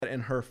in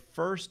her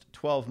first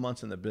 12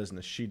 months in the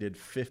business, she did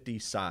 50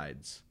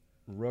 sides.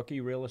 Rookie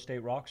real estate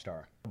rock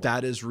star.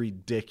 That is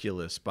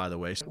ridiculous, by the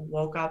way.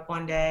 Woke up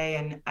one day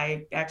and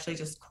I actually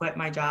just quit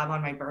my job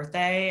on my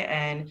birthday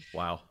and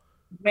Wow.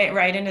 went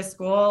right into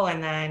school,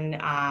 and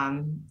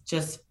then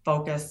just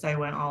focused. I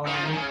went all in.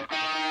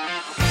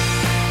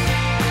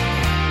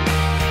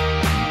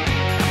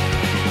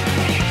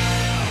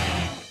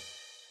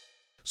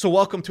 So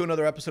welcome to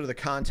another episode of the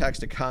Contacts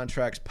to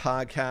Contracts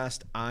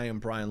podcast. I am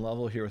Brian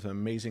Lovell here with an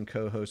amazing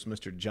co-host,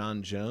 Mr.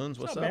 John Jones.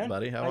 What's up,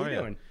 buddy? How are you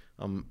doing?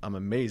 I'm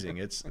amazing.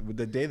 It's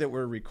the day that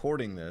we're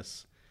recording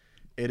this.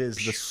 It is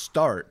the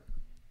start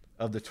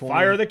of the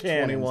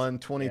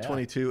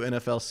 2021-2022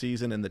 NFL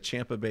season, and the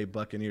Tampa Bay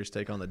Buccaneers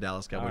take on the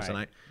Dallas Cowboys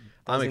tonight.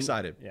 I'm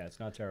excited. Yeah,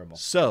 it's not terrible.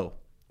 So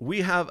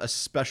we have a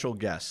special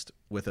guest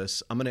with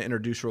us. I'm going to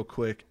introduce real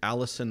quick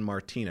Alison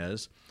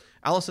Martinez.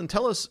 Alison,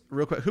 tell us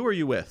real quick, who are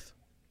you with?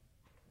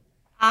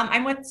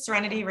 I'm with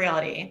Serenity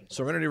Realty.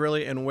 Serenity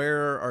Realty, and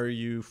where are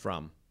you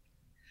from?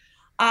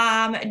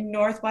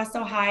 Northwest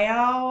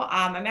Ohio.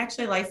 I'm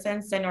actually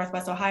licensed in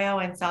Northwest Ohio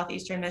and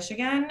Southeastern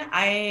Michigan.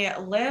 I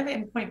live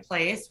in Point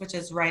Place, which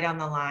is right on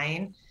the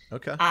line.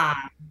 Okay.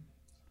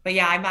 But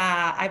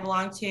yeah, I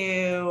belong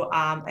to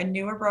a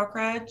newer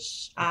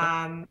brokerage.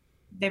 Okay.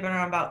 They've been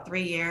around about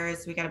 3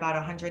 years. We got about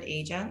 100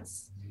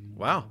 agents.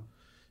 Wow.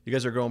 You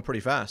guys are growing pretty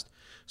fast.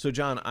 So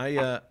John,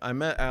 I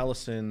met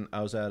Alison.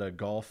 I was at a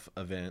golf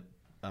event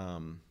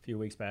A few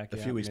weeks back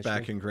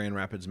in Grand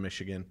Rapids,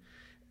 Michigan.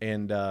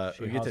 And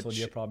she hustled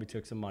you, probably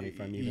took some money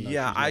from you.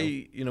 Yeah,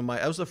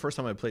 that was the first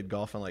time I played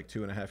golf in like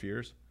 2.5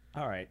 years.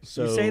 All right.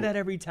 So you say that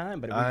every time,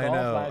 but we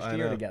golfed last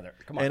year together.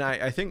 Come on. And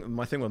I think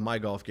my thing with my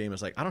golf game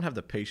is like I don't have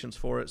the patience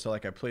for it. So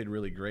like I played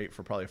really great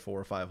for probably 4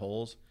 or 5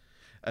 holes.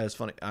 It's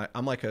funny.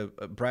 I'm like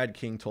Brad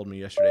King told me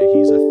yesterday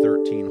he's a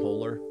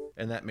 13-holer,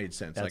 and that made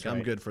sense. That's I'm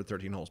right. good for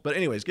 13 holes. But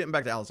anyways, getting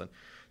back to Alison.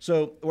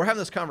 So we're having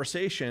this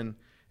conversation,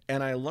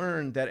 and I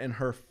learned that in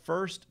her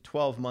first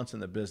 12 months in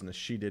the business,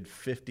 she did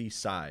 50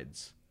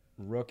 sides.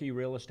 Rookie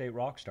real estate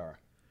rock star.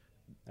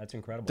 That's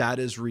incredible. That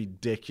is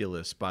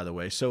ridiculous, by the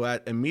way. So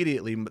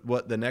immediately,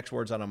 what the next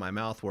words out of my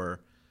mouth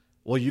were,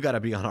 well, you got to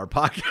be on our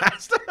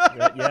podcast.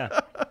 Yeah.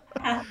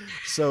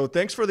 So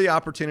thanks for the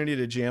opportunity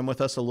to jam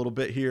with us a little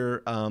bit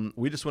here.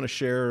 We just want to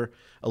share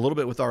a little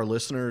bit with our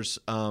listeners,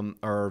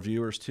 our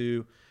viewers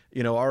too.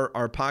 You know,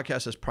 our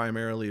podcast is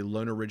primarily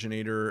loan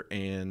originator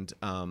and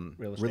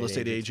real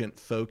estate agent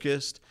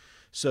focused.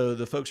 So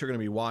the folks who are going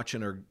to be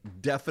watching are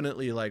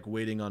definitely like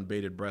waiting on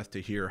bated breath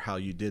to hear how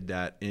you did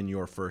that in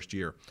your first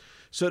year.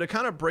 So to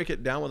kind of break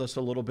it down with us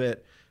a little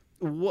bit,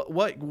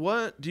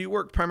 what do you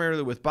work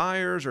primarily with,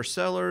 buyers or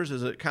sellers?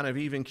 Is it kind of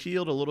even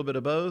keeled, a little bit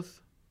of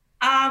both?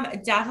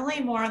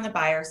 Definitely more on the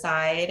buyer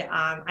side.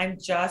 I'm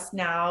just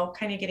now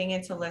kind of getting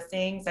into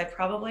listings. I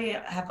probably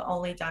have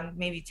only done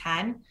maybe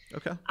 10.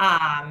 Okay.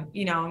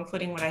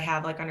 Including what I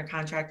have like under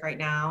contract right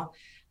now.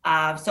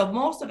 So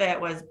most of it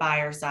was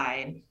buyer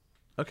side.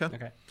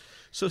 Okay.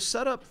 So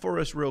set up for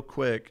us real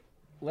quick.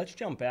 Let's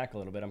jump back a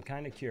little bit. I'm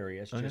kind of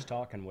curious, just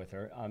talking with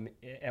her.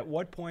 At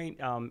what point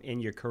in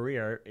your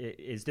career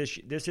is this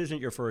isn't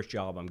your first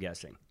job, I'm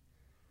guessing?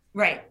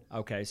 Right.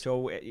 Okay.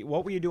 So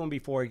what were you doing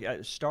before?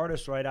 Start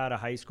us right out of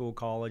high school,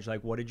 college.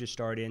 Like, what did you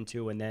start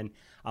into? And then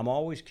I'm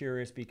always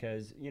curious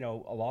because, a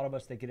lot of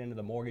us that get into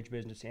the mortgage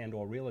business and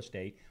or real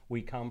estate,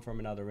 we come from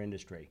another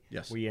industry.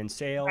 Yes. Were you in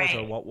sales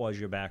or what was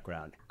your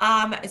background?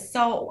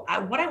 So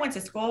what I went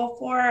to school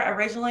for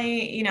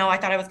originally, I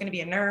thought I was going to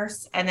be a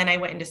nurse, and then I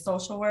went into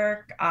social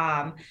work.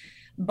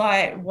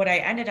 But what I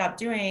ended up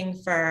doing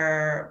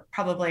for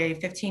probably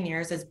 15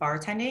 years is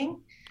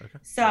bartending. Okay.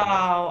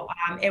 So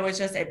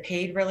it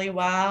paid really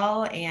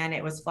well and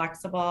it was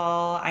flexible.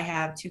 I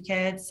have 2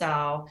 kids,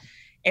 so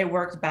it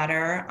worked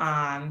better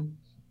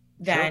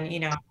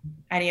than,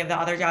 any of the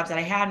other jobs that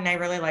I had. And I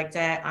really liked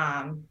it.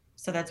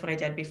 So that's what I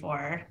did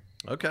before.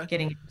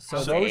 Okay.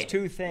 So those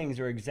 2 things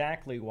are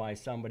exactly why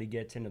somebody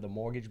gets into the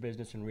mortgage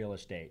business and real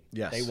estate.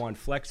 Yes. They want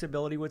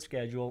flexibility with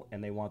schedule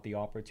and they want the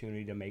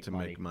opportunity to make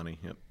money.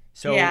 Yep.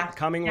 So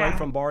coming right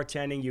from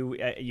bartending,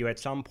 you at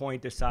some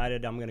point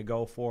decided I'm going to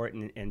go for it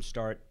and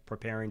start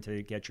preparing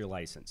to get your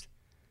license.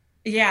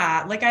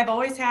 Yeah, like I've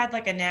always had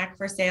like a knack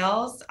for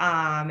sales.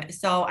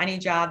 So any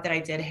job that I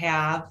did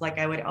have, like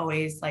I would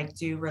always like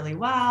do really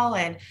well.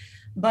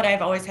 But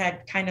I've always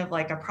had kind of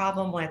like a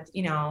problem with,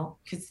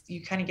 because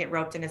you kind of get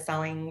roped into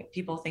selling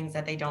people things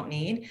that they don't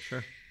need.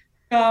 Sure.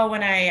 So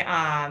when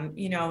I,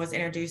 was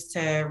introduced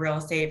to real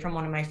estate from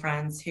one of my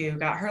friends who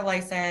got her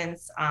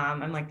license,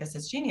 I'm like, this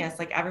is genius.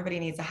 Like everybody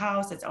needs a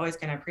house. It's always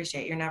going to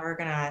appreciate.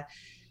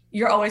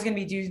 You're always going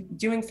to be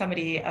doing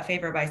somebody a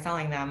favor by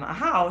selling them a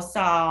house.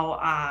 So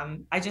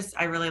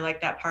I really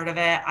like that part of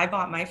it. I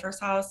bought my first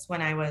house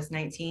when I was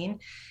 19.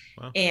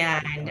 Wow.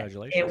 And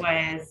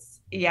Congratulations.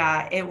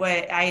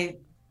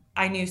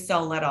 I knew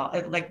so little.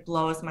 It like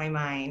blows my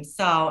mind.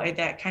 So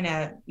that kind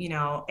of,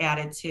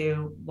 added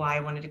to why I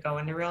wanted to go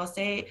into real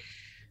estate,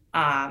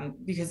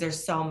 because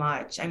there's so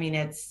much. I mean,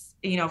 it's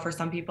for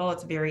some people,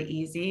 it's very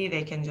easy.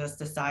 They can just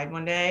decide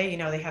one day,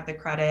 they have the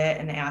credit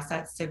and the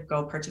assets to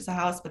go purchase a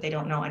house, but they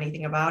don't know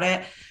anything about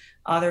it.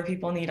 Other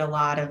people need a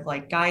lot of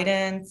like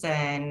guidance.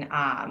 And,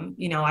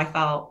 I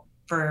felt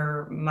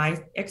for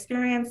my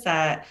experience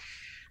that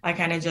I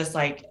kind of just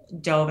like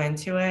dove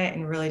into it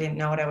and really didn't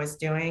know what I was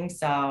doing.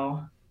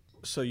 So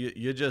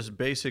you just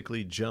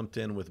basically jumped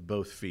in with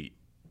both feet.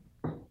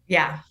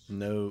 yeah.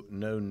 No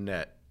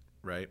net,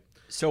 right?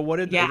 So what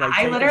did yeah, like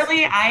I take us-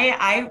 literally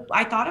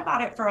I thought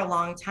about it for a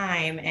long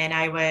time, and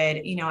I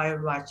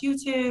would watch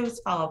YouTubes,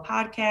 follow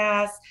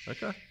podcasts.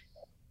 Okay.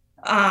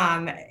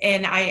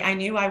 And I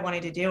knew I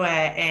wanted to do it,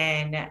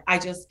 and I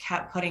just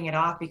kept putting it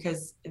off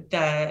because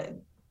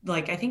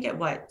I think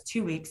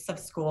 2 weeks of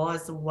school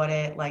is what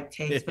it like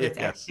takes, but it's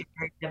Yes. actually a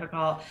very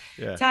difficult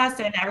Yeah. test.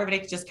 And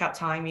everybody just kept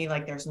telling me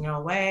like, there's no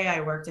way. I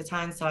worked a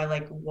ton. So I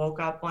like woke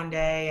up one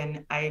day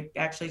and I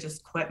actually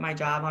just quit my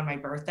job on my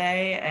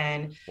birthday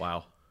and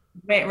Wow.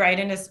 went right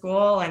into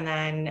school, and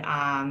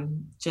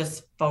then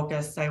just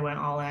focused. I went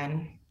all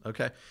in.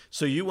 Okay.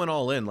 So you went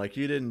all in, like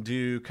you didn't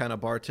do kind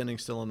of bartending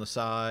still on the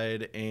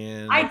side.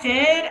 And I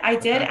did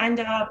Okay. end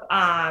up,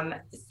 I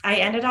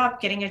ended up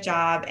getting a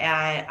job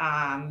at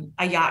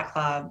a yacht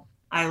club.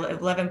 I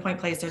live in Point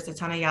Place. There's a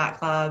ton of yacht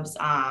clubs.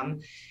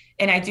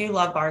 And I do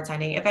love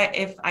bartending.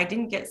 If I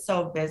didn't get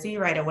so busy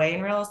right away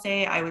in real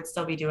estate, I would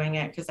still be doing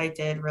it because I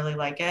did really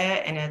like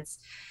it. And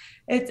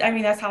I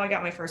mean, that's how I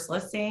got my first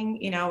listing,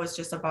 was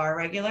just a bar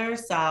regular.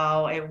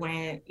 So it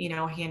went,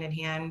 hand in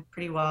hand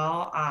pretty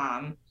well.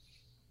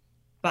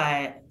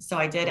 But so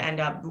I did end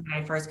up when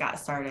I first got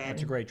started.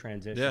 That's a great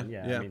transition.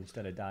 Yeah, Yeah. yeah. I mean,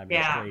 instead of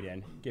diving straight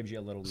in, gives you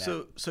a little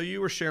net. So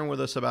you were sharing with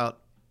us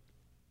about,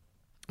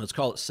 let's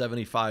call it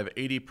 75,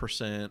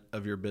 80%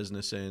 of your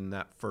business in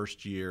that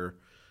first year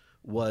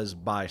was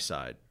buy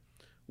side.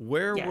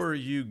 Where Yes. were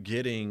you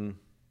getting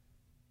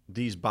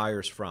these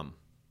buyers from?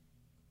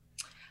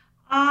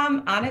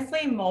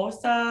 Honestly,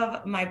 most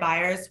of my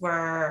buyers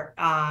were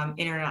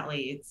internet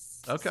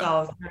leads. Okay.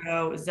 So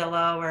through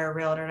Zillow or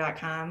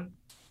Realtor.com.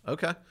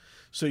 Okay.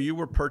 So you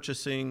were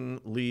purchasing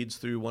leads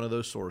through one of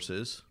those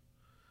sources.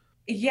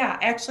 Yeah,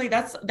 actually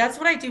that's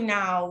what I do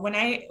now. When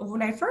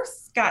I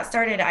first got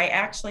started, I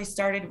actually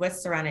started with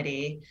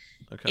Serenity.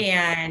 Okay.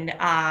 And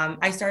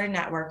I started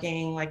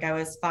networking. Like I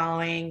was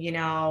following,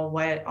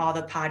 what all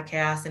the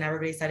podcasts and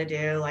everybody said to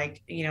do,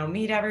 like,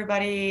 meet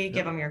everybody,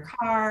 give them your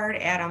card,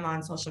 add them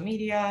on social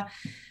media.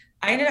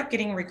 I ended up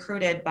getting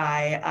recruited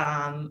by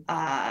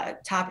a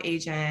top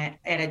agent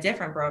at a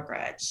different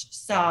brokerage.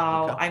 So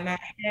Okay. I met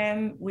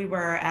him. We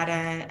were at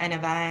an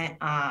event.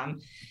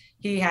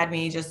 He had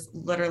me just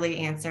literally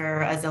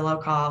answer a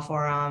Zillow call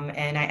for him.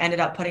 And I ended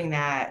up putting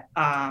that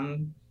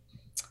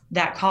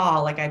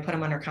call, like I put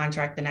him under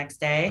contract the next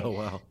day. Oh,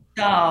 wow.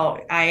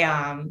 So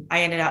I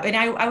ended up, and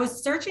I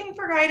was searching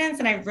for guidance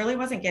and I really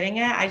wasn't getting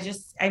it.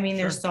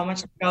 There's so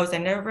much that goes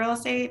into real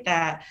estate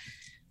that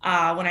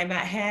when I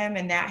met him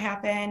and that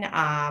happened,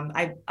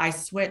 I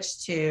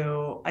switched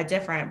to a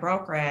different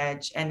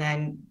brokerage, and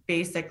then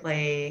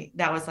basically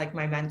that was like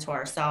my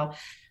mentor. So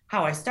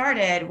how I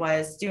started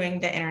was doing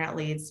the internet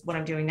leads, what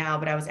I'm doing now,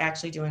 but I was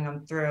actually doing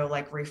them through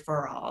like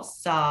referrals.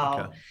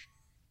 So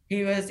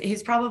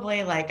he's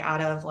probably like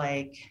out of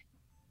like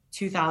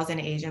 2,000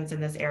 agents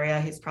in this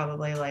area, he's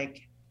probably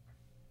like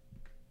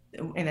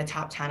in the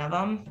top 10 of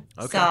them.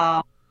 Okay.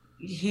 So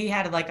he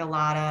had like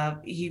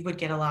he would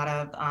get a lot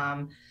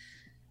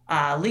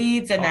of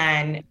leads, and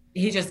then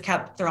he just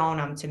kept throwing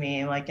them to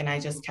me, like, and I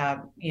just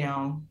kept,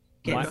 getting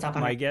stuff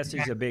on. My guess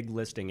is a big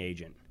listing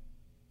agent.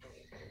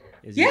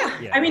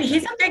 Yeah. I mean,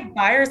 he's a big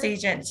buyer's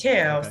agent too.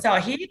 Okay. So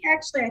he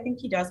actually, I think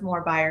he does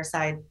more buyer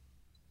side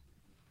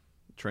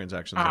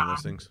transactions and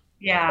listings.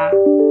 Yeah.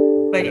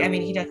 But I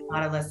mean, he does a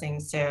lot of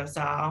listings too.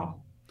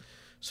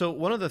 So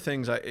one of the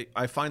things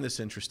I find this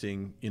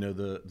interesting,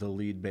 the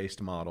lead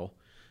based model.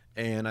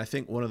 And I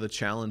think one of the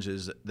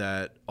challenges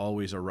that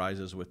always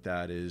arises with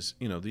that is,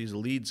 these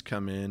leads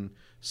come in,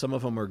 some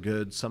of them are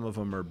good, some of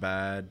them are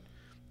bad.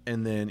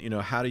 And then,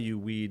 how do you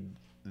weed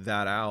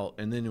that out?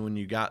 And then when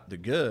you got the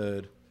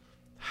good,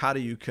 how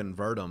do you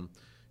convert them?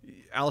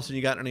 Alison,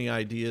 you got any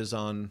ideas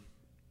on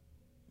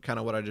kind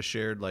of what I just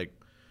shared? Like,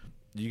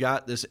 you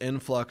got this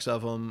influx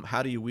of them.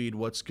 How do you weed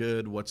what's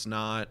good, what's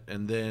not?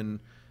 And then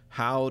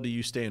how do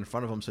you stay in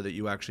front of them so that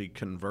you actually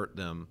convert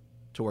them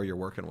to where you're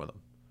working with them?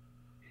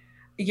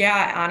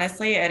 Yeah,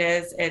 honestly,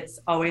 it's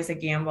always a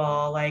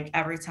gamble. Like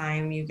every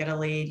time you get a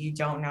lead, you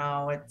don't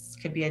know, it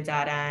could be a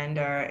dead end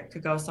or it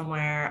could go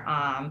somewhere.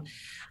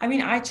 I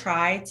mean, I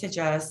try to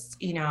just,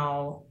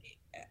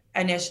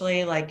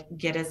 initially like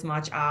get as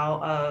much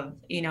out of,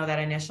 that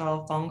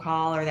initial phone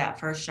call or that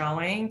first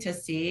showing to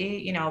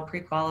see,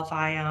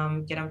 pre-qualify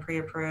them, get them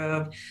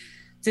pre-approved,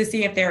 to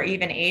see if they're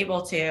even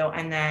able to.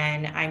 And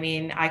then, I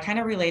mean, I kind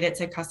of relate it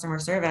to customer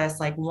service.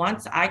 Like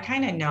once I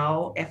kind of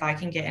know if I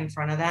can get in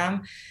front of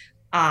them,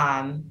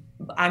 I'm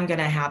going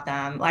to have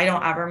them. I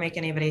don't ever make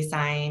anybody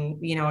sign,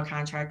 a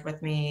contract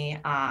with me.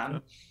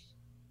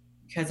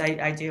 Because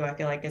I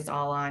feel like it's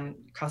all on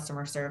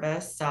customer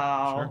service.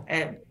 So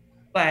Sure.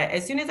 But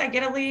as soon as I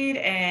get a lead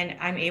and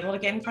I'm able to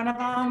get in front of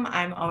them,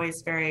 I'm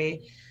always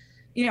very,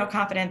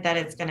 confident that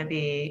it's going to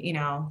be,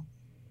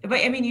 but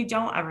I mean, you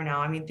don't ever know.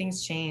 I mean,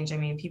 things change. I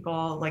mean,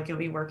 people, like, you'll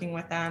be working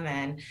with them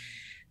and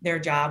their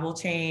job will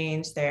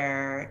change,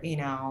 their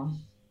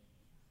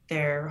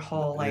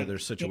whole, Yeah, like, their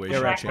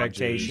situation Their changes or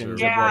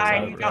expectations of what's yeah,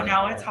 out you don't there.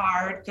 know. It's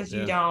hard because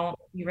yeah,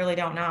 you really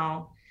don't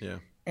know yeah.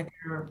 if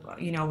you're,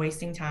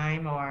 wasting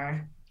time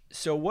or.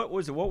 So what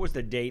was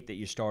the date that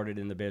you started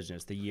in the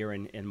business, the year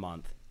and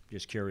month?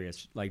 Just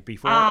curious. Like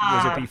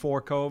was it Um,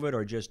 before COVID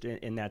or just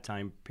in that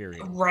time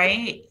period?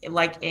 Right,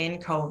 like in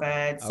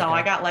COVID. So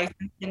I Okay. got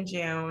licensed in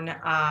June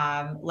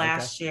Okay.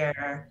 last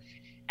year.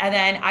 And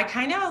then I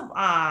kind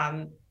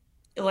of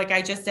like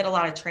I just did a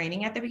lot of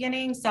training at the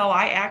beginning. So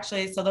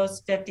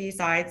those 50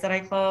 sites that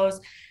I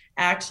closed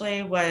actually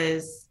it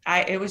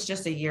was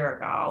just a year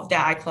ago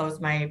that I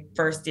closed my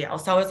first deal.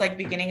 So it was like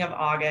beginning of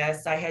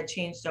August. I had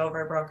changed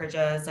over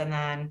brokerages and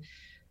then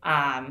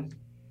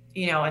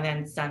and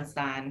then since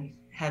then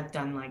have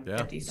done like Yeah.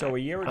 50 So sites. a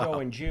year ago Wow.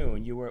 in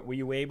June, were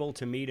you able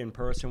to meet in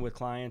person with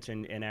clients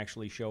and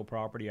actually show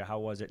property, or how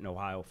was it in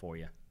Ohio for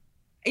you?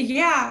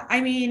 Yeah,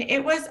 I mean,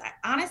 it was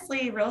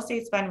honestly, real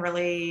estate's been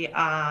really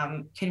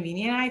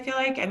convenient, I feel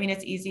like. I mean,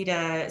 it's easy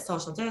to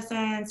social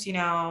distance,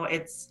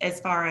 it's as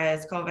far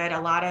as COVID, a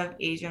lot of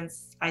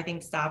agents, I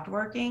think, stopped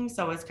working.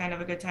 So it's kind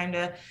of a good time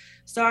to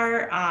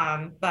start.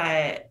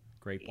 But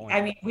Great point.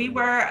 I mean, we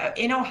were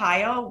in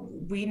Ohio,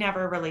 we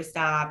never really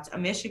stopped.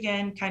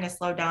 Michigan kind of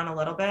slowed down a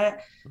little bit.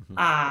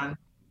 Mhm.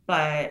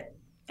 But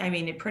I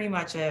mean,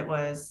 it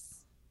was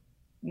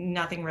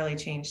nothing really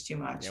changed too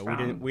much Yeah, we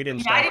didn't from. we I didn't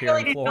mean, I stop didn't here really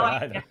in didn't know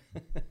Florida anything.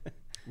 either.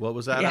 What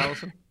was that, Yeah.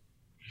 Allison?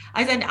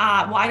 I said,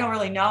 well, I don't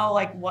really know,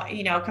 like, what,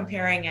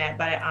 comparing it,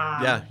 but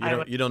Yeah, I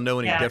would, you don't know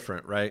any yeah,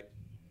 different, right?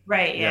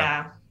 right,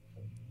 Yeah,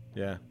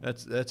 yeah. yeah.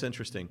 That's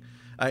interesting.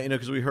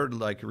 Because we heard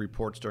like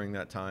reports during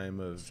that time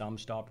of Some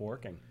stopped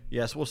working.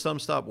 yes, well, some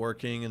stopped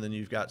working, and then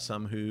you've got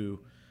some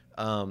who,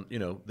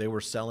 they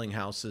were selling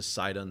houses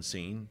sight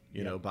unseen.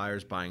 Yep.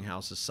 Buyers buying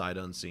houses sight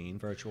unseen,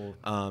 Virtual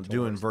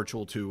doing tours.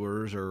 virtual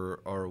tours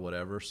or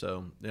whatever.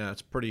 So yeah,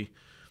 that's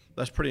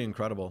pretty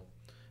incredible.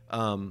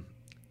 Um,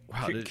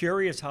 wow,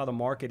 Curious how the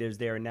market is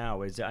there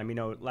now. I mean,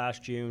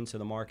 last June, so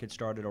the market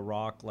started to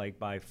rock like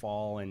by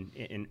fall and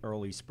in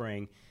early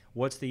spring.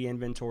 What's the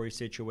inventory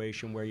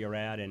situation where you're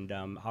at, and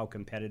how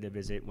competitive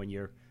is it when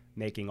you're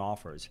making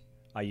offers?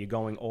 Are you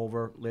going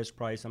over list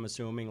price, I'm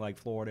assuming, like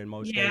Florida and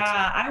most states?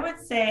 Yeah, I would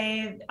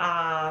say,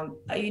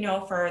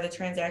 for the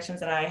transactions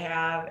that I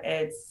have,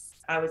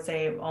 I would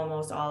say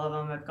almost all of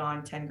them have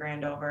gone 10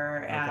 grand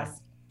over Okay.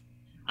 ask.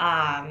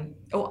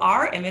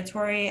 Our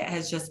inventory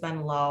has just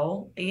been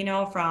low,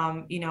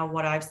 from,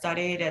 what I've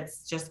studied,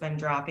 it's just been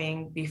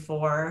dropping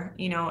before,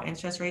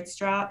 interest rates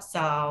drop.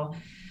 So,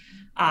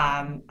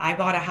 I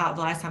bought a house,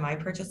 the last time I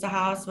purchased a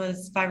house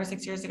was 5 or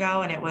 6 years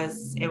ago, and it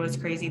was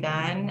crazy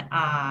then.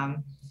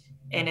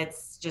 And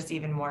it's just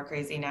even more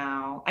crazy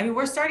now. I mean,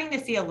 we're starting to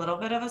see a little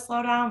bit of a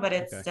slowdown, but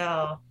it's Okay. still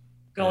Yeah.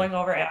 going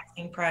over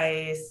asking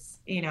price,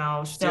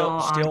 still Still,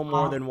 on. still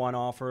more than one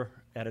offer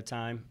at a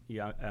time.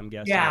 Yeah, I'm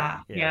guessing.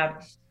 Yeah, Yeah.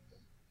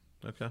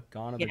 yeah, Okay.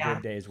 Gone are the yeah.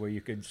 good days where you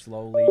could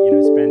slowly,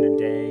 spend a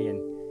day and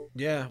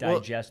Yeah. Well,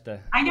 digest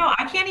a. I know.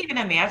 I can't even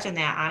imagine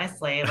that,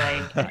 honestly.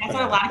 Like, and that's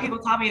what a lot of people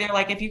tell me. They're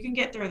like, if you can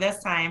get through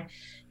this time,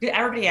 'cause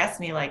everybody asks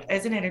me, like,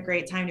 isn't it a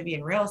great time to be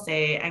in real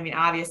estate? I mean,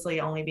 obviously,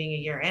 only being a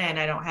year in,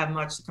 I don't have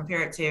much to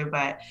compare it to,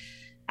 but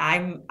I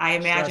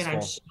imagine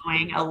I'm Stressful.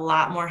 showing a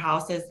lot more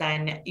houses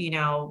than,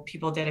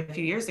 people did a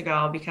few years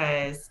ago,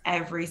 because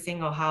every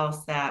single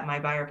house that my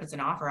buyer puts an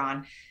offer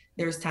on,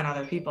 there's 10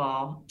 other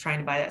people trying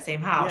to buy that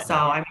same Yeah. house. So,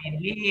 I mean,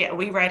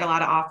 we write a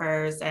lot of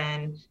offers,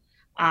 and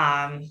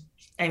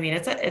I mean,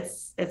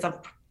 it's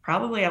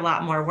probably a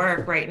lot more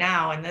work right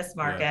now in this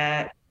yeah.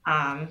 market.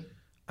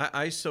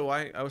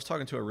 I was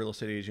talking to a real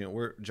estate agent.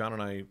 John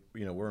and I,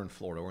 we're in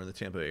Florida. We're in the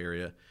Tampa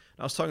area. And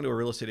I was talking to a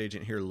real estate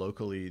agent here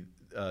locally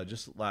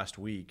just last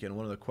week, and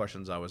one of the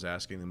questions I was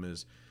asking them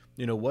is,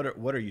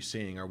 what are you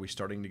seeing? Are we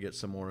starting to get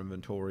some more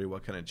inventory?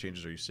 What kind of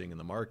changes are you seeing in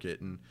the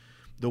market? And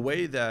the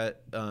way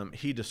that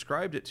he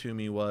described it to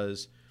me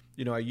was,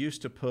 I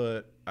used to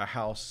put a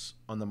house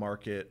on the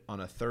market on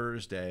a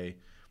Thursday,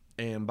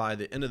 and by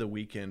the end of the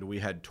weekend, we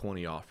had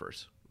 20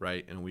 offers,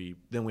 right? And we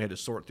had to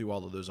sort through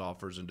all of those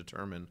offers and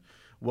determine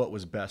what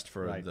was best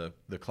for Right.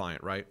 the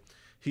client, right?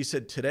 He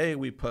said, today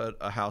we put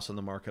a house on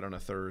the market on a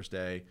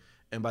Thursday,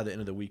 and by the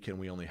end of the weekend,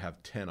 we only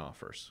have 10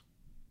 offers.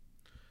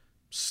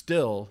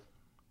 Still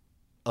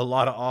a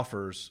lot of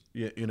offers,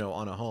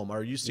 on a home.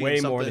 Are you seeing Way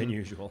something more than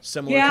usual.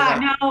 similar to Yeah,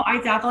 that? no,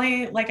 I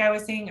definitely, like I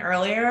was saying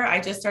earlier, I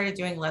just started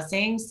doing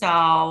listings.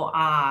 So,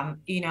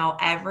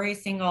 every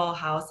single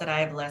house that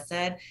I've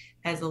listed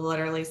has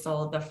literally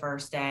sold the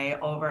first day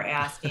over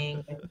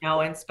asking with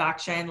no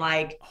inspection,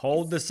 like,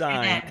 Hold the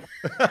sign.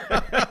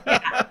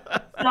 yeah.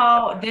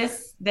 So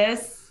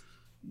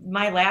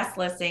my last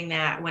listing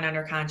that went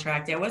under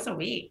contract, it was a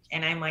week.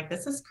 And I'm like,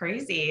 this is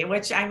crazy,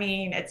 which, I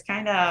mean, it's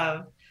kind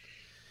of,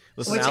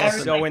 Listen, Which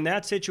Allison. So in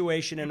that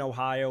situation in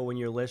Ohio, when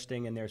you're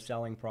listing and they're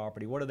selling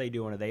property, what are they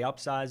doing? Are they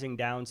upsizing,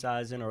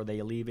 downsizing, or are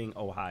they leaving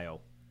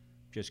Ohio?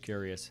 Just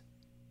curious.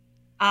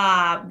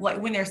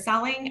 When they're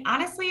selling,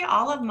 honestly,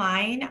 all of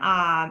mine,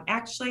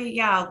 actually,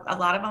 yeah, a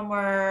lot of them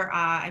were,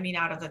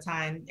 out of the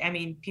 10,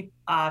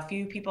 a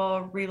few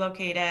people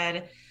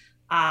relocated.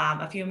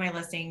 A few of my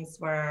listings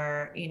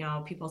were,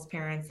 people's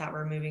parents that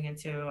were moving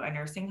into a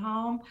nursing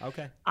home.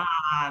 Okay.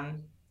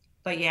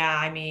 But yeah,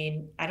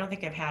 I don't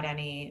think I've had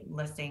any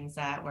listings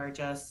that were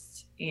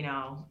just,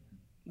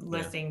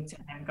 listing to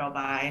and go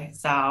by.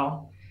 But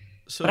I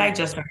So,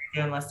 just started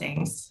doing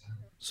listings.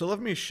 so let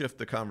me shift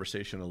the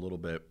conversation a little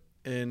bit.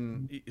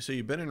 And so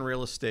you've been in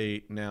real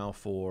estate now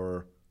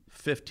for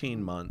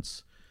 15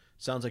 months.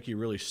 Sounds like you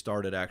really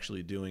started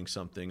actually doing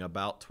something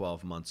about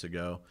 12 months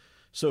ago.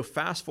 So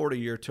fast forward a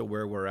year to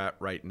where we're at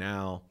right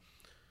now.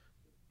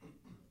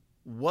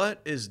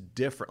 What is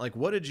different? Like,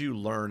 what did you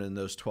learn in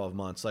those 12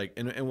 months? Like,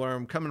 and where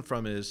I'm coming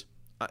from is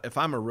if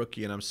I'm a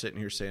rookie and I'm sitting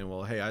here saying,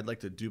 well, hey, I'd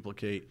like to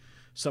duplicate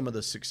some of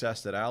the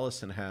success that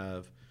Allison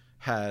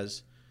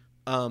has,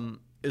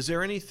 is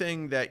there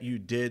anything that you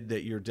did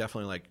that you're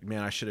definitely like,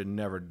 man, I should have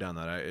never done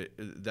that.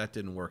 That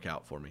didn't work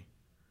out for me.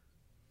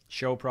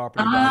 Show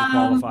property to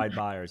unqualified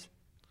buyers.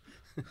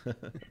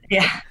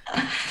 Yeah.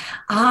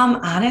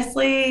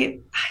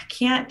 Honestly, I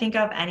can't think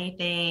of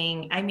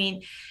anything.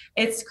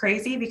 It's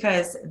crazy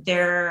because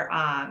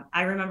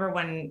I remember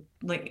when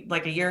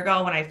like a year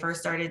ago when I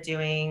first started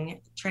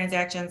doing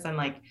transactions, I'm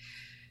like,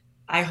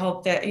 I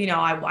hope that,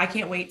 I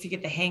can't wait to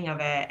get the hang of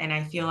it. And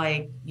I feel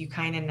like you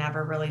kind of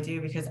never really do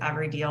because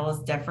every deal is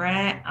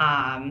different.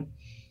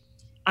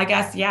 I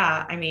guess,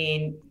 yeah.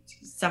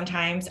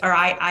 Sometimes, or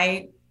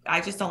I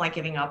just don't like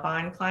giving up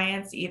on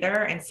clients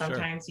either. And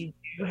sometimes you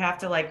do have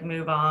to like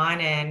move on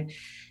and,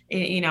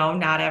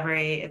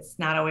 it's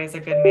not always a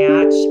good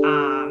match.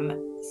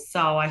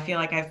 So I feel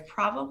like I've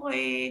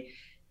probably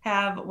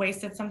have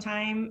wasted some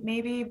time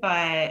maybe,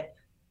 but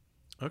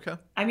Okay.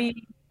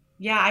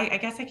 yeah, I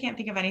guess I can't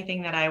think of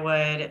anything that I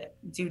would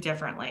do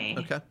differently.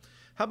 Okay.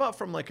 How about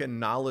from like a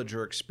knowledge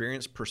or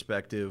experience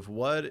perspective?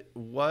 What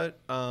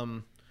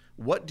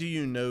do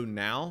you know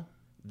now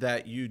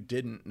that you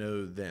didn't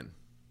know then?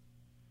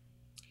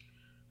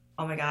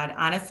 Oh my God.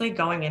 Honestly,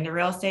 going into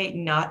real estate,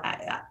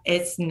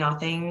 it's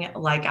nothing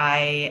like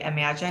I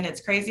imagined.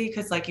 It's crazy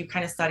because like you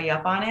kind of study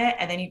up on it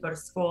and then you go to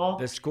school.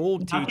 The school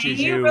Nothing.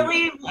 teaches You you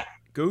really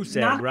goose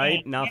egg, nothing.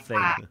 right?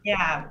 Nothing.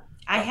 Yeah.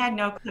 I had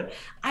no clue.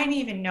 I didn't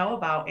even know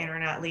about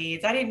internet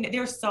leads.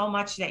 There's so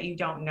much that you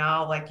don't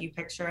know. Like you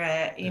picture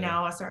it,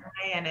 a certain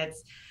way and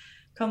it's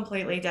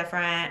completely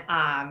different.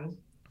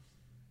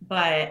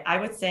 But I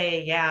would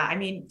say, yeah,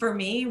 for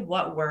me,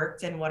 what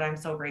worked and what I'm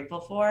so grateful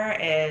for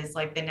is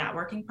like the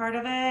networking part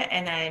of it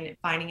and then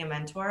finding a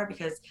mentor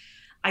because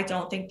I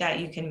don't think that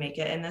you can make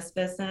it in this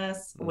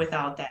business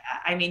without that.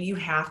 You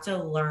have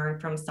to learn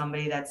from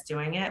somebody that's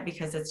doing it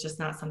because it's just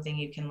not something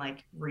you can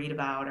like read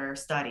about or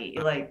study.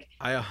 Like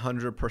I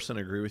 100%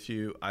 agree with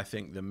you. I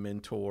think the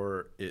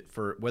mentor,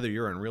 for whether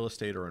you're in real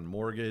estate or in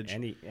mortgage,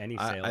 any sales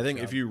I think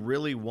job. if you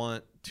really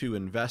want to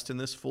invest in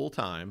this full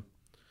time,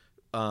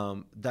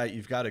 that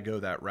you've got to go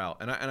that route.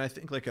 And I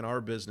think like in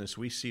our business,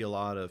 we see a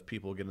lot of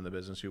people get in the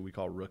business who we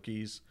call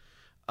rookies,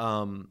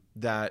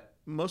 that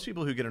most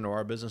people who get into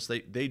our business,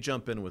 they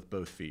jump in with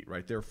both feet,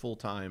 right? They're full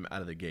time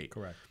out of the gate.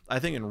 Correct. I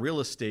think in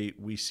real estate,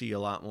 we see a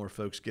lot more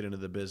folks get into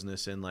the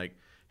business and like,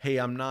 hey,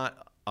 I'm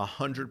not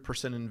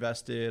 100%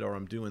 invested, or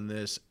I'm doing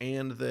this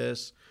and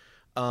this.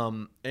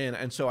 And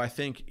so I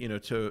think,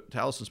 to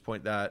Allison's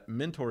point, that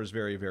mentor is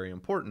very, very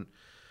important.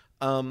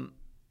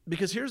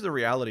 Because here's the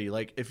reality,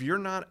 like if you're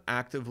not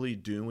actively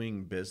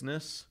doing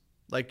business,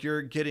 like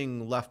you're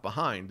getting left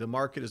behind. The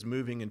market is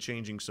moving and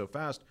changing so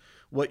fast.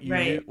 What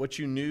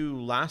you knew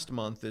last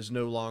month is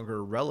no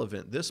longer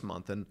relevant this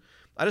month. And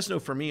I just know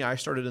for me, I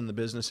started in the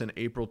business in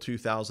April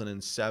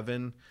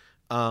 2007.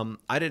 I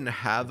didn't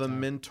have a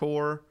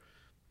mentor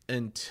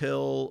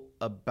until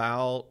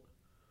about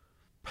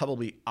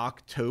probably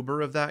October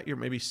of that year,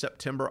 maybe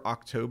September,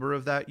 October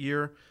of that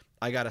year.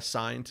 I got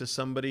assigned to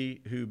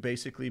somebody who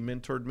basically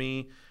mentored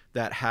me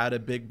that had a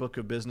big book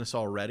of business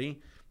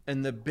already.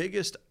 And the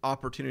biggest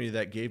opportunity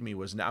that gave me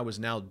was I was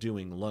now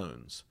doing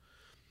loans.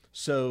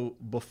 So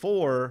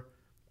before,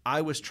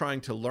 I was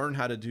trying to learn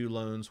how to do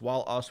loans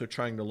while also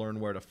trying to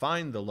learn where to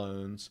find the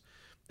loans.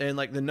 And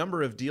like the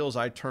number of deals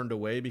I turned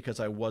away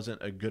because I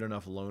wasn't a good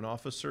enough loan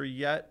officer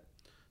yet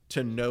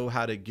to know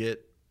how to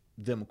get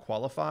them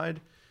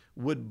qualified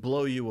would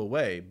blow you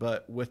away.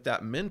 But with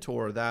that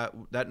mentor,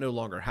 that no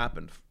longer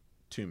happened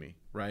to me,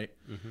 right?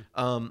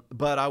 Mm-hmm.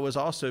 But I was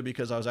also,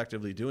 because I was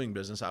actively doing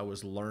business, I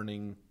was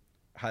learning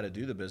how to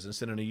do the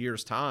business. And in a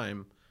year's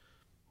time,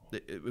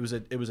 it was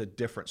a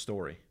different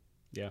story.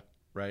 Yeah.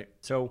 Right.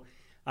 So,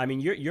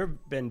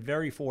 you've been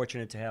very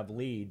fortunate to have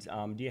leads.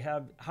 Do you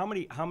have how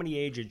many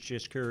agents,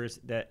 just curious,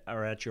 that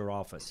are at your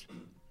office?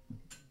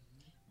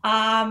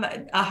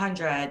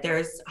 100.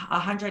 There's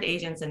 100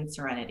 agents in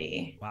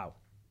Serenity. Wow.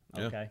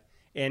 Okay.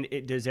 And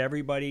does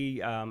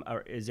everybody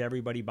is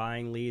everybody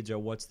buying leads, or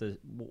what's the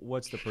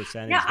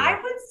percentage Yeah, there?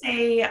 I would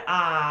say,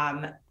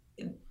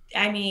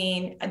 I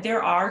mean,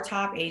 there are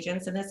top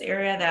agents in this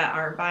area that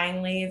aren't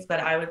buying leads, but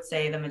I would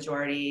say the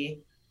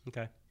majority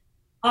Okay.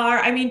 are.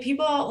 I mean,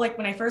 people like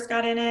when I first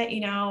got in it,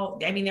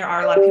 I mean, there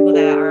are a lot of people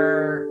that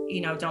are,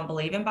 don't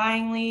believe in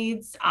buying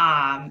leads.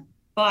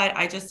 But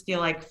I just feel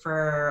like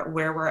for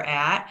where we're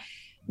at,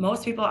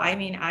 most people, I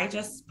mean, I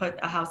just put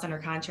a house under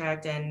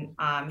contract and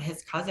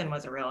his cousin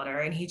was a realtor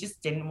and he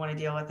just didn't want to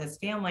deal with his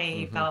family.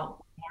 He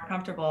felt more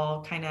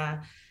comfortable kind of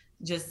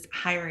just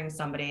hiring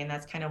somebody. And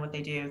that's kind of what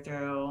they do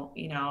through,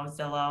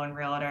 Zillow and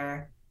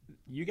Realtor.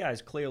 You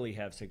guys clearly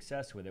have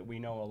success with it. We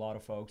know a lot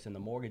of folks in the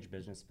mortgage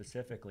business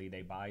specifically,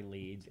 they buy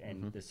leads,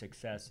 and the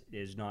success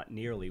is not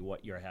nearly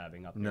what you're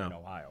having up here in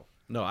Ohio.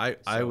 No,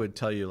 I would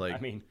tell you, like, I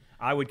mean,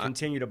 I would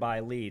continue to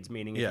buy leads,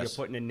 meaning if Yes.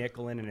 you're putting a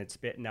nickel in and it's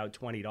spitting out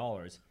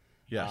 $20.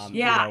 yes.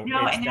 Yeah, You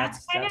know, and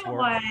that's kind of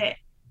what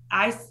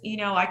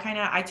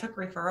I took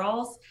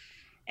referrals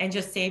and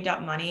just saved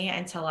up money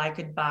until I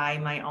could buy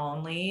my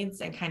own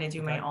leads and kind of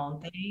do my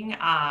own thing.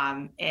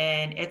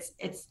 And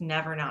it's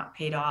never not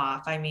paid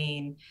off. I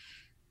mean,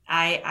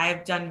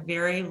 I've done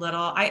very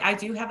little. I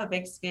do have a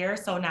big sphere,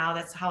 so now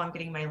that's how I'm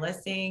getting my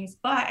listings.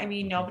 But I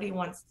mean, nobody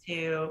wants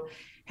to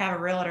have a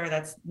realtor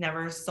that's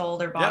never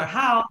sold or bought a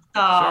house.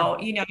 So,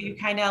 you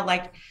kind of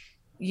like,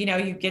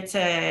 you get to,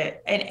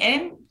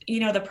 and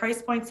the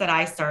price points that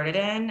I started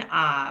in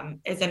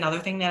is another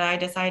thing that I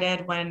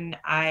decided when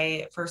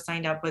I first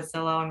signed up with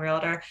Zillow and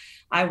Realtor.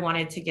 I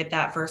wanted to get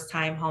that first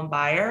time home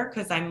buyer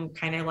because I'm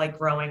kind of like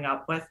growing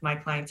up with my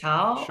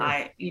clientele. Sure.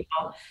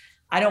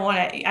 I don't want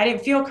to, I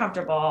didn't feel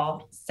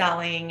comfortable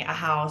selling a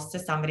house to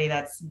somebody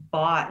that's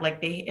bought, like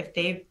if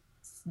they've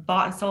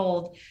bought and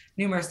sold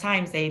numerous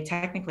times, they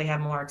technically have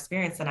more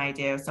experience than I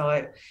do. So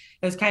it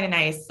was kind of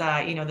nice.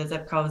 The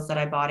zip codes that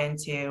I bought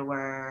into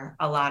were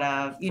a lot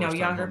of,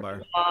 younger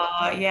people,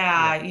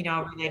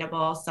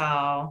 relatable.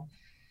 So,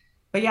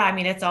 but yeah, I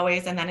mean, it's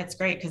always, and then it's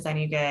great because then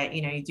you get,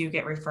 you do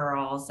get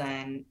referrals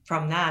and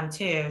from them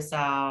too.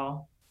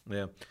 So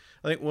Yeah.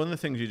 I think one of the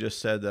things you just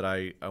said that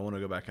I want to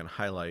go back and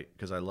highlight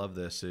because I love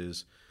this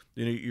is,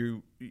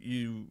 you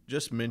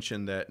just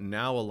mentioned that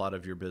now a lot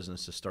of your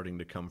business is starting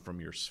to come from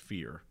your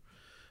sphere.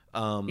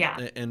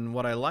 And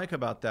what I like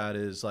about that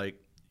is like,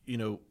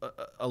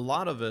 a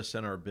lot of us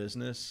in our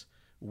business,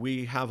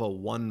 we have a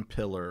one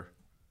pillar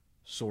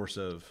source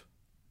of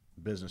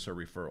business or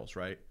referrals,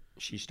 right?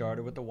 She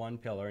started with the one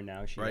pillar, and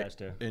now she has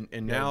to.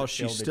 And now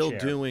she's still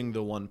doing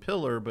the one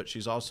pillar, but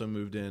she's also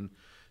moved in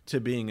to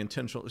being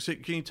intentional. So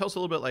can you tell us a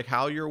little bit like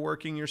how you're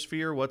working your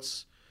sphere?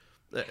 What's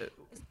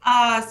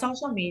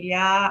social media,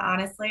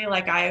 honestly,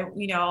 like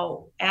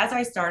as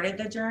I started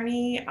the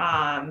journey,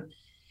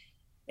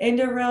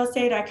 into real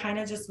estate, I kind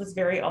of just was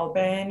very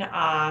open,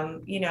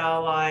 on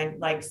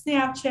like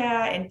Snapchat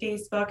and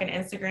Facebook and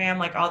Instagram,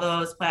 like all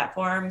those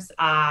platforms.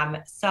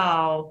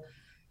 So,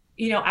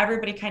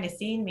 everybody kind of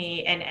seen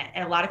me and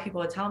a lot of people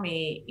would tell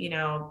me,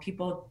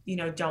 people,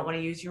 don't want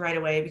to use you right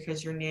away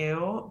because you're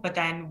new. But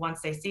then once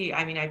they see,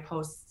 I mean, I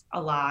post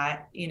a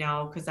lot,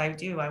 because I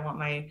want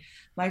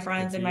my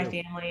friends and my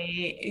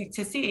family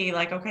to see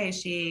like, okay,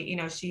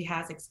 she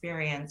has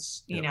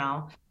experience,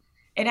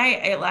 and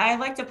I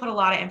like to put a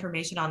lot of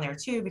information on there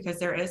too, because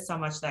there is so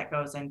much that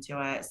goes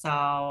into it.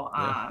 So,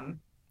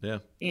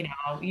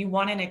 you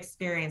want an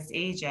experienced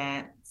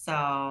agent.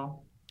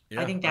 So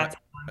I think that's,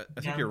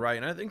 I think you're right.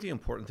 And I think the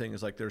important thing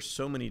is like, there's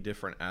so many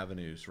different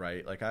avenues,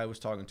 right? Like I was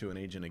talking to an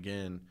agent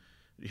again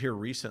here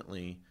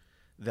recently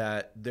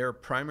that their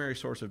primary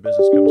source of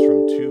business comes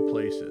from two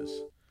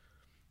places.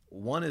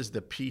 One is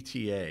the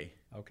PTA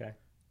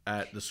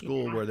at the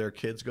school where their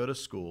kids go to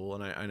school.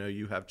 And I know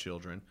you have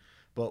children,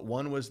 but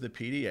one was the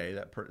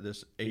PTA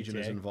this agent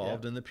is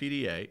involved in the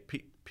PTA.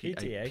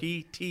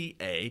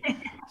 PTA.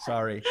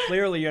 Sorry.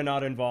 Clearly you're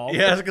not involved.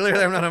 Yes,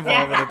 clearly I'm not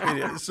involved in the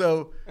PTA.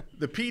 So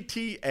the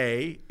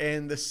PTA,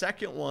 and the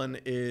second one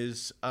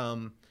is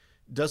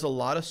does a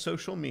lot of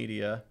social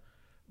media,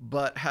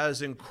 but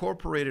has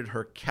incorporated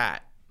her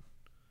cat.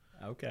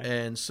 Okay.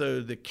 And so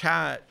the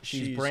cat,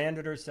 she's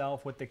branded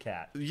herself with the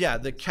cat. Yeah,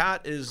 the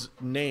cat is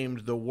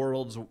named the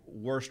world's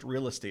worst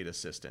real estate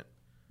assistant.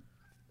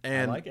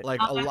 And I like it.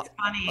 Like a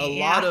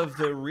lot of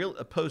the real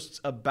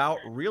posts about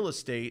real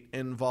estate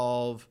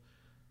involve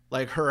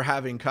like her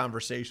having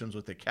conversations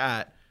with the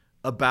cat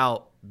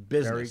about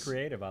business. Very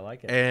creative. I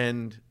like it.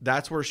 And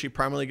that's where she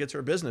primarily gets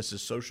her business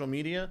is social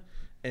media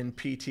and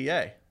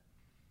PTA.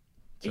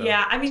 So.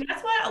 Yeah, I mean,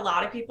 that's what a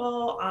lot of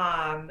people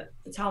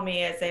tell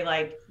me is they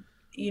like,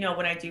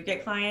 when I do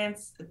get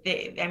clients,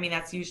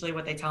 that's usually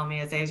what they tell me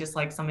is they just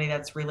like somebody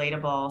that's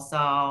relatable.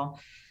 So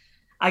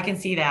I can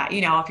see that,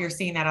 if you're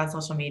seeing that on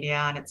social media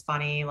and it's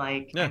funny,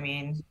 like, I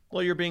mean.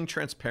 Well, you're being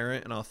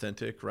transparent and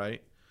authentic,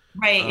 right?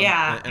 Right.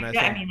 Yeah. And I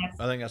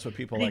think that's what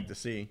people like to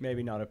see.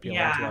 Maybe not appealing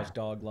to us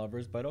dog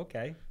lovers, but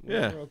okay.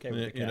 We're okay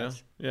with the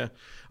cats. Yeah.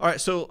 All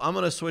right. So I'm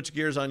going to switch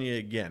gears on you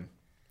again.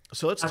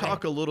 So let's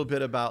talk a little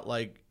bit about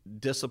like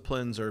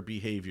disciplines or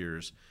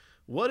behaviors.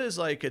 what is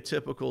like a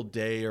typical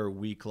day or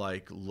week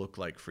look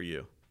like for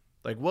you?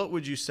 Like, what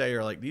would you say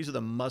are like, these are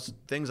the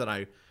things that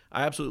I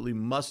absolutely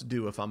must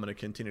do if I'm going to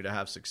continue to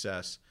have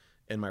success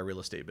in my real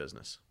estate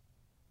business?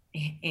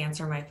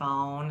 Answer my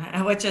phone,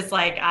 which is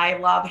like, I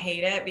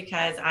hate it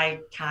because I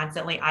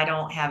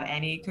don't have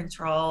any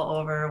control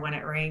over when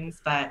it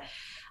rings, but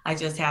I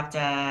just have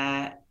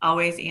to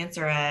always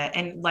answer it.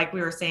 And like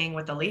we were saying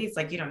with the leads,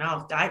 like, you don't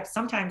know,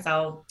 sometimes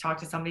I'll talk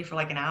to somebody for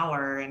like an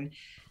hour and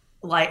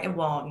like,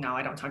 well, no,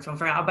 I don't talk to them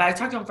for an hour, but I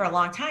talked to them for a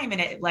long time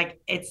and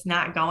it's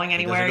not going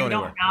anywhere. You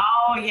don't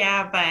know.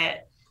 Yeah.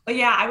 But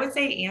yeah, I would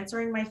say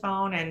answering my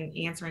phone and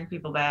answering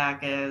people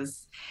back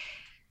is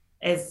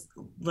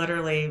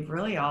literally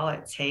really all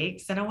it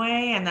takes in a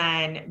way. And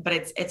then, but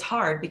it's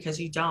hard because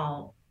you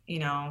got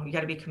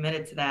to be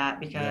committed to that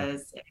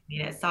because I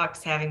mean, it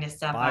sucks having to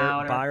step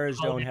out. Buyers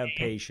don't have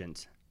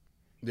patience.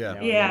 Yeah.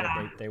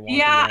 They want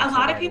the answer a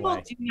lot of right people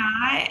away. do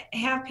not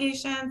have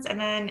patience. And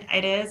then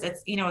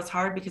it's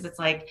hard because it's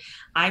like,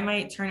 I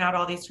might turn out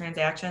all these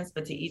transactions,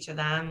 but to each of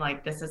them,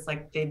 like, this is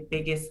like the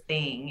biggest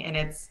thing. And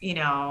it's,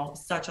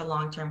 such a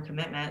long-term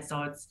commitment.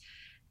 So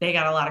they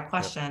got a lot of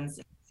questions,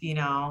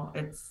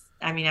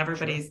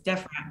 everybody's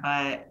different,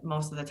 but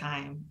most of the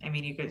time,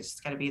 you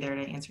just got to be there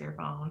to answer your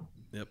phone.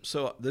 Yep.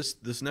 So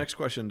this next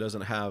question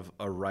doesn't have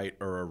a right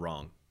or a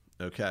wrong.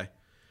 Okay.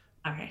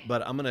 Okay.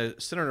 But I'm going to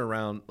center it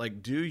around,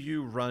 like, do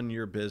you run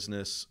your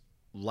business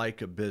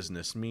like a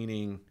business?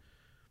 Meaning,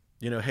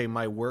 hey,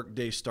 my work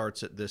day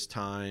starts at this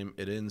time,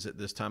 it ends at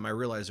this time. I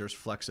realize there's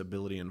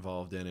flexibility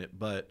involved in it,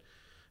 but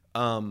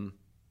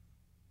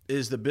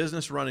is the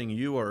business running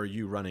you or are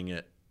you running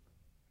it?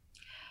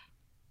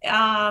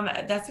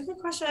 That's a good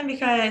question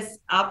because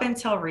up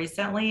until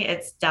recently,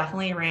 it's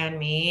definitely ran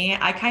me.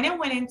 I kind of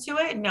went into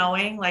it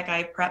knowing like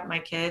I prepped my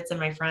kids and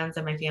my friends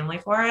and my family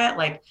for it.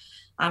 Like,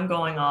 I'm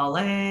going all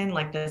in,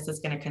 like, this is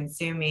going to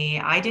consume me.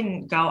 I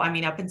didn't go,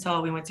 up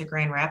until we went to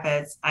Grand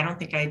Rapids, I don't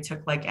think I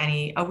took like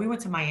we went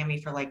to Miami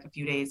for like a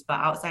few days, but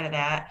outside of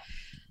that,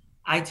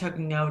 I took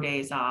no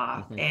days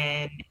off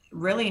and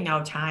really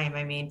no time.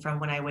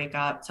 From when I wake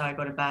up till I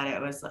go to bed, it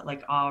was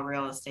like all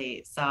real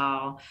estate.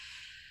 So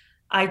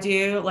I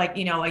do like,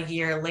 a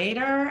year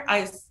later,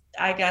 I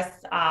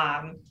guess,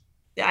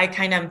 I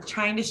kind of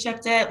trying to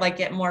shift it, like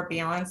get more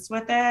balanced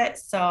with it.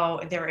 So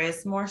there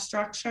is more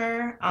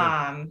structure.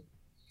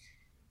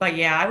 But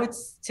yeah,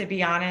 to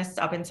be honest,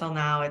 up until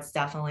now, it's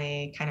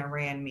definitely kind of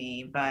ran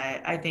me.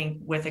 But I think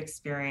with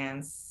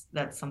experience,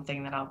 that's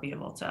something that I'll be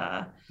able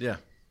to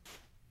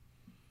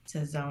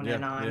zone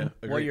in on.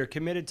 Yeah, well, you're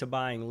committed to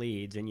buying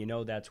leads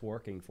and that's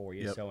working for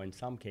you. Yep. So in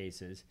some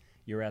cases,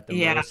 you're at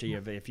the mercy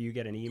of if you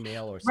get an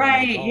email or something.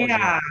 Right,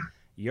 yeah.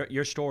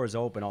 Your store is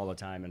open all the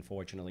time,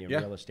 unfortunately, in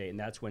real estate. And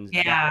that's when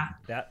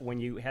when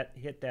you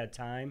hit that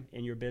time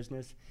in your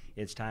business,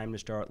 it's time to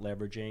start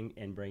leveraging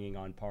and bringing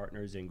on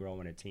partners and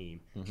growing a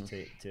team. And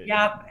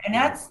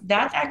that's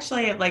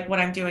actually like what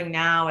I'm doing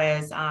now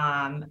is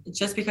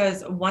just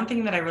because one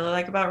thing that I really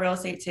like about real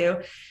estate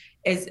too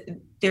is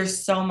there's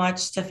so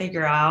much to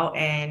figure out.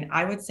 And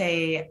I would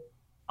say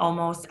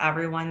almost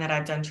everyone that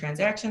I've done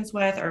transactions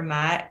with or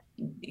met,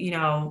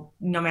 no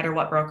matter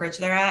what brokerage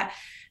they're at,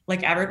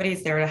 like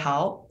everybody's there to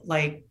help.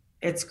 Like,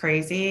 it's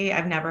crazy.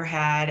 I've never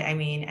had,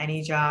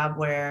 any job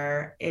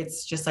where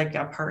it's just like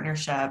a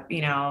partnership,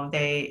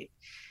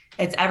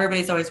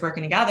 everybody's always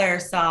working together.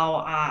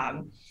 So,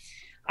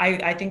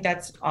 I think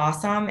that's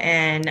awesome.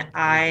 And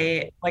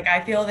I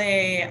feel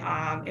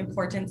the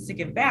importance to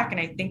give back. And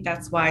I think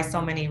that's why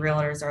so many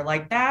realtors are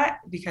like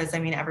that, because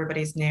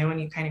everybody's new and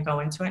you kind of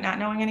go into it not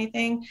knowing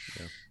anything.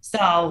 Yeah.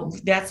 So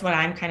that's what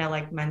I'm kind of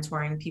like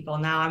mentoring people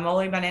now. I've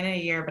only been in it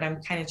a year, but I'm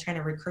kind of trying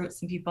to recruit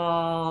some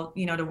people,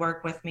 to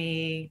work with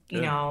me,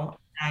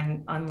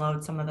 and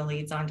unload some of the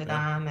leads onto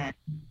them. And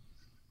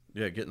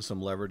getting some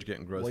leverage,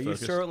 getting growth. Well,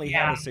 focus. You certainly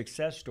have a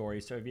success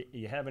story. So if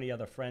you have any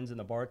other friends in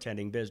the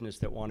bartending business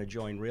that want to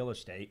join real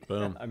estate,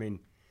 boom.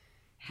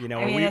 We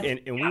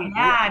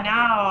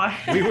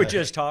were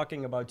just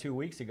talking about 2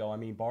 weeks ago.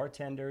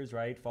 Bartenders,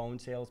 right? Phone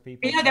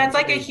salespeople. Yeah, that's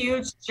like a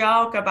huge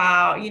joke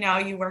about,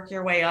 you work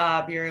your way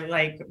up. You're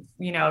like,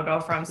 go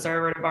from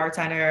server to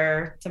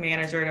bartender to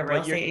manager to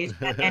real estate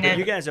agent. And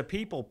you guys are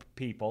people,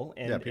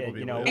 and it is.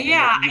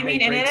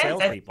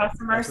 It's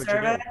customer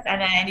service,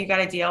 and then you got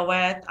to deal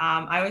with.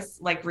 I always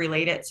like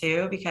relate it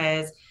too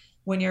because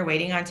when you're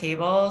waiting on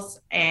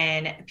tables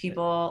and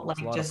people like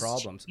just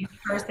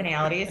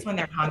personalities when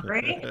they're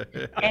hungry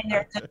and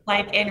they're just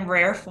like in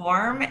rare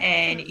form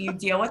and you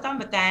deal with them,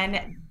 but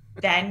then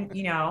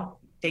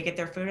they get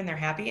their food and they're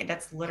happy. And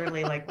that's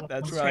literally like what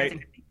that's right.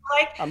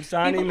 Like, I'm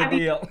signing the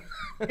deal.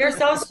 You're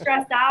so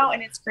stressed out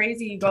and it's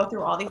crazy. You go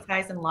through all these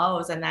highs and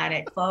lows and then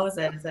it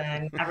closes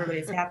and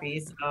everybody's happy.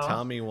 So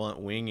Tommy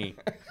want wingy.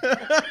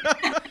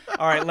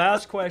 All right,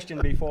 last question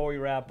before we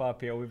wrap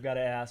up here. We've got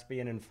to ask,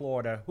 being in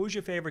Florida, who's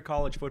your favorite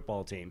college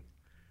football team?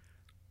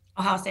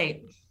 Ohio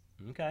State.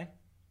 Okay.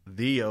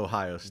 The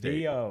Ohio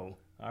State. All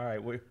right.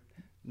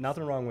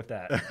 Nothing wrong with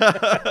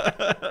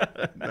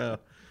that. No.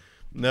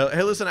 No.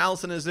 Hey, listen,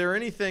 Allison, is there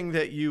anything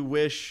that you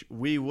wish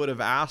we would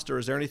have asked, or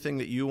is there anything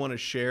that you want to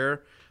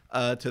share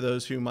to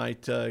those who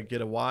might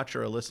get a watch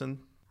or a listen?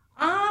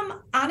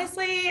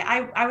 Honestly,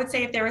 I would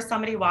say if there was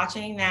somebody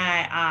watching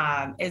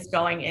that is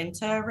going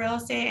into real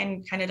estate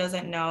and kind of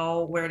doesn't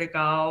know where to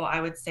go, I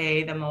would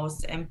say the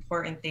most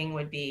important thing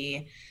would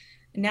be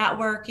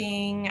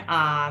networking.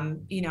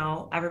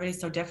 Everybody's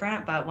so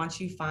different, but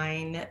once you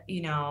find,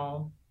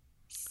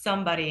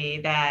 somebody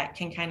that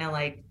can kind of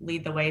like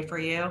lead the way for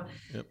you,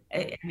 Yep.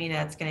 I mean,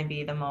 that's going to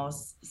be the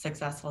most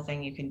successful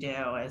thing you can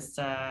do is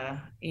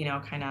to,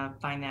 kind of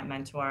find that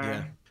mentor.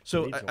 Yeah.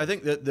 So I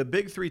think that the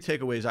big three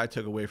takeaways I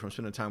took away from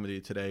spending time with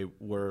you today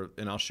were,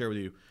 and I'll share with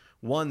you,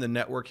 one, the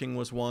networking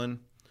was one.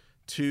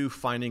 Two,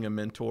 finding a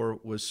mentor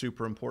was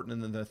super important.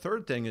 And then the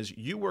third thing is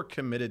you were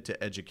committed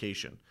to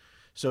education.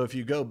 So if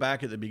you go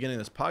back at the beginning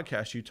of this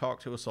podcast, you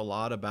talked to us a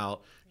lot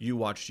about you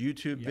watched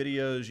YouTube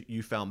videos,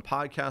 you found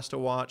podcasts to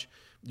watch.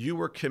 You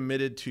were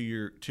committed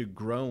to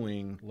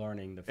growing,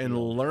 learning the and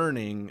field.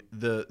 learning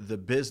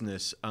the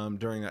business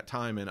during that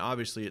time. And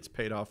obviously it's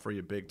paid off for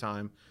you big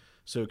time.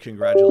 So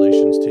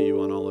congratulations to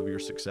you on all of your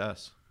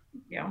success.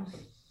 Yeah.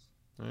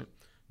 All right.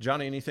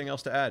 Johnny, anything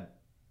else to add?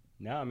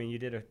 No, I mean, you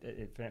did a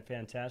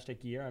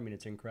fantastic year. I mean,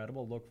 it's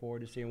incredible. Look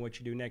forward to seeing what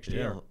you do next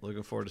year.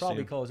 Looking forward to Probably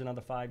seeing. close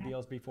another 5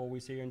 deals before we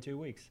see you in 2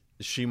 weeks.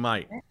 She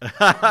might.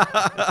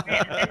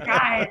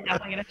 Try.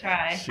 Definitely gonna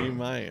try. She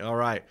might. All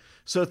right.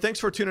 So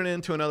thanks for tuning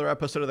in to another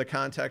episode of the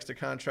Contacts to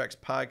Contracts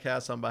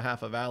podcast. On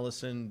behalf of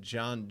Allison,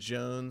 John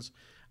Jones,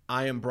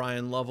 I am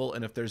Brian Lovell.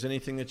 And if there's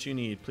anything that you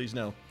need, please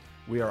know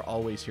we are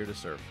always here to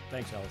serve.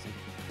 Thanks, Alison.